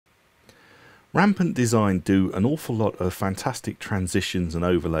Rampant Design do an awful lot of fantastic transitions and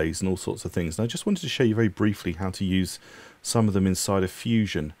overlays and all sorts of things. And I just wanted to show you very briefly how to use some of them inside of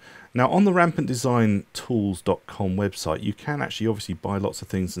Fusion. Now on the rampantdesigntools.com website you can actually obviously buy lots of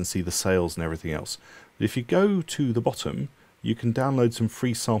things and see the sales and everything else. But if you go to the bottom you can download some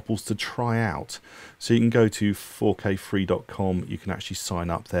free samples to try out. So you can go to 4kfree.com, you can actually sign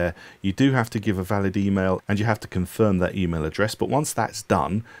up there. You do have to give a valid email and you have to confirm that email address, but once that's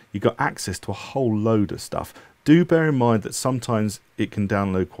done, you've got access to a whole load of stuff. Do bear in mind that sometimes it can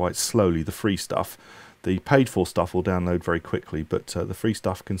download quite slowly, the free stuff. The paid for stuff will download very quickly, but the free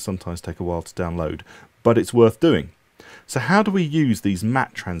stuff can sometimes take a while to download, but it's worth doing. So how do we use these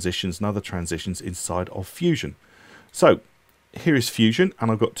matte transitions and other transitions inside of Fusion? So here is Fusion, and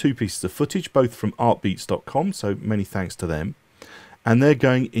I've got two pieces of footage, both from artbeats.com, so many thanks to them, and they're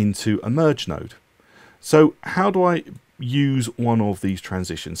going into a merge node. So how do I use one of these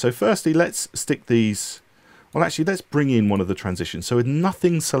transitions? So firstly, let's stick these, well actually let's bring in one of the transitions. So with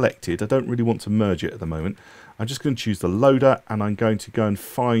nothing selected, I don't really want to merge it at the moment, I'm just going to choose the loader and I'm going to go and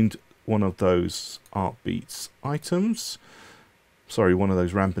find one of those Artbeats items. Sorry, one of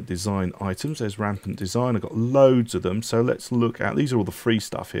those Rampant Design items. There's Rampant Design. I've got loads of them. So let's look at, these are all the free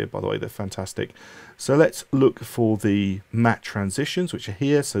stuff here, by the way, they're fantastic. So let's look for the matte transitions, which are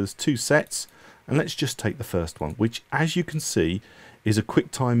here. So there's two sets. And let's just take the first one, which as you can see is a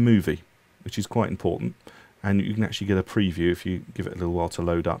QuickTime movie, which is quite important. And you can actually get a preview if you give it a little while to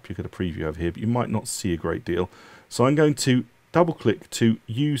load up. You get a preview over here, but you might not see a great deal. So I'm going to double click to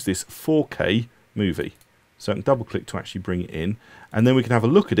use this 4K movie. So I can double click to actually bring it in and then we can have a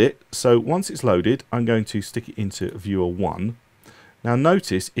look at it. So once it's loaded, I'm going to stick it into viewer 1. Now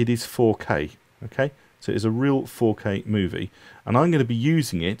notice it is 4K, okay? So it's a real 4K movie and I'm going to be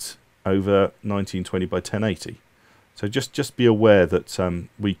using it over 1920 by 1080. So just be aware that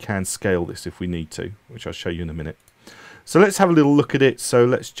we can scale this if we need to, which I'll show you in a minute. So let's have a little look at it. So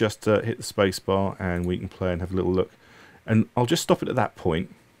let's just hit the space bar and we can play and have a little look. And I'll just stop it at that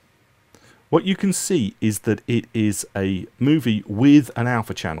point. What you can see is that it is a movie with an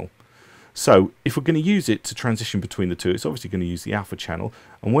alpha channel. So if we're going to use it to transition between the two, it's obviously going to use the alpha channel.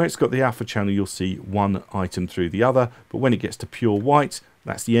 And where it's got the alpha channel, you'll see one item through the other. But when it gets to pure white,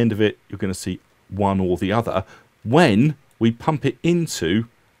 that's the end of it. You're going to see one or the other when we pump it into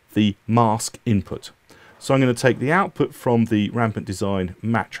the mask input. So I'm going to take the output from the Rampant Design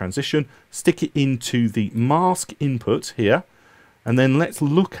matte transition, stick it into the mask input here, and then let's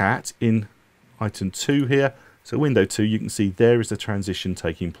look at in item 2 here, so window 2, you can see there is a transition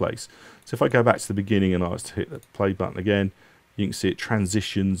taking place. So if I go back to the beginning and I was to hit the play button again, you can see it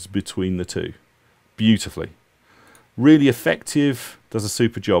transitions between the two beautifully. Really effective, does a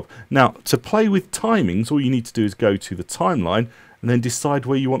super job. Now to play with timings, all you need to do is go to the timeline and then decide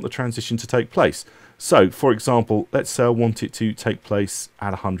where you want the transition to take place. So for example, let's say I want it to take place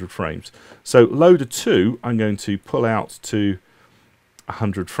at 100 frames. So loader 2, I'm going to pull out to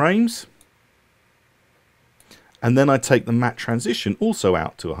 100 frames. And then I take the matte transition also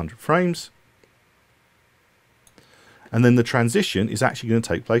out to 100 frames. And then the transition is actually going to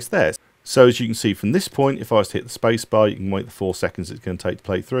take place there. So as you can see from this point, if I was to hit the space bar, you can wait the 4 seconds it's going to take to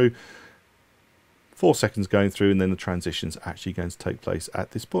play through. 4 seconds going through, and then the transition's actually going to take place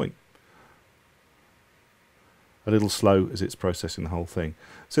at this point. A little slow as it's processing the whole thing.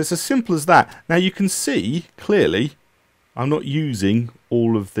 So it's as simple as that. Now you can see clearly I'm not using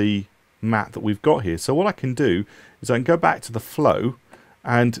all of the matte that we've got here. So what I can do is I can go back to the flow,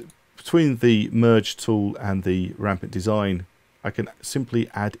 and between the merge tool and the Rampant Design I can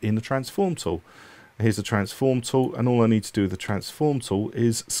simply add in a transform tool. Here's the transform tool, and all I need to do with the transform tool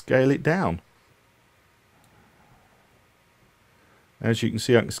is scale it down. As you can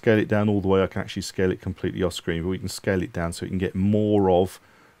see, I can scale it down all the way. I can actually scale it completely off screen, but we can scale it down so we can get more of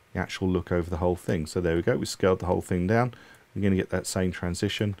the actual look over the whole thing. So there we go, we scaled the whole thing down. We're going to get that same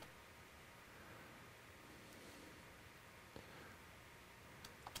transition.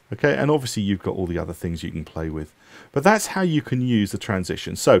 Okay, and obviously you've got all the other things you can play with. But that's how you can use the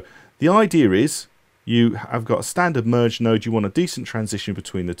transition. So the idea is you have got a standard merge node, you want a decent transition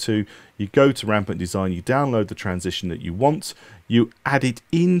between the two. You go to Rampant Design, you download the transition that you want, you add it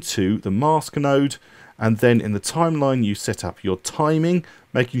into the mask node, and then in the timeline you set up your timing,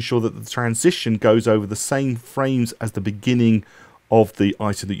 making sure that the transition goes over the same frames as the beginning of the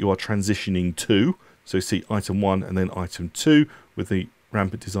item that you are transitioning to. So you see item 1 and then item 2 with the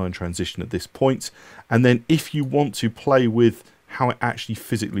Rampant Design transition at this point. And then if you want to play with how it actually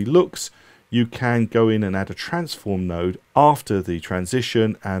physically looks, you can go in and add a transform node after the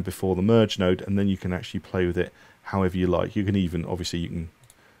transition and before the merge node, and then you can actually play with it however you like. You can even, obviously you can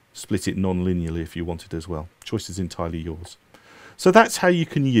split it non-linearly if you wanted as well. Choice is entirely yours. So that's how you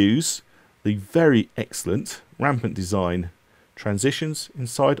can use the very excellent Rampant Design transitions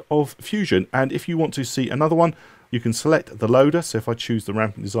inside of Fusion. And if you want to see another one, you can select the loader. So if I choose the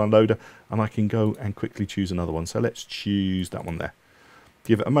Rampant Design loader, and I can go and quickly choose another one. So let's choose that one there.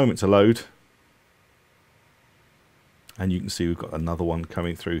 Give it a moment to load. And you can see we've got another one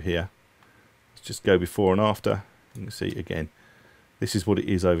coming through here. Let's just go before and after. You can see again, this is what it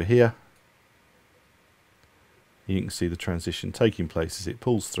is over here. You can see the transition taking place as it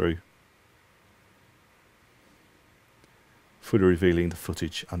pulls through, fully revealing the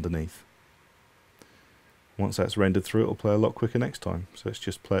footage underneath. Once that's rendered through, it'll play a lot quicker next time. So let's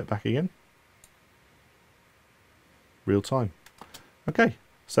just play it back again. Real time. Okay,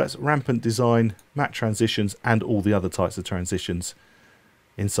 so that's Rampant Design, matte transitions, and all the other types of transitions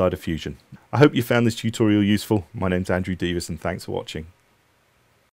inside of Fusion. I hope you found this tutorial useful. My name's Andrew Devis, and thanks for watching.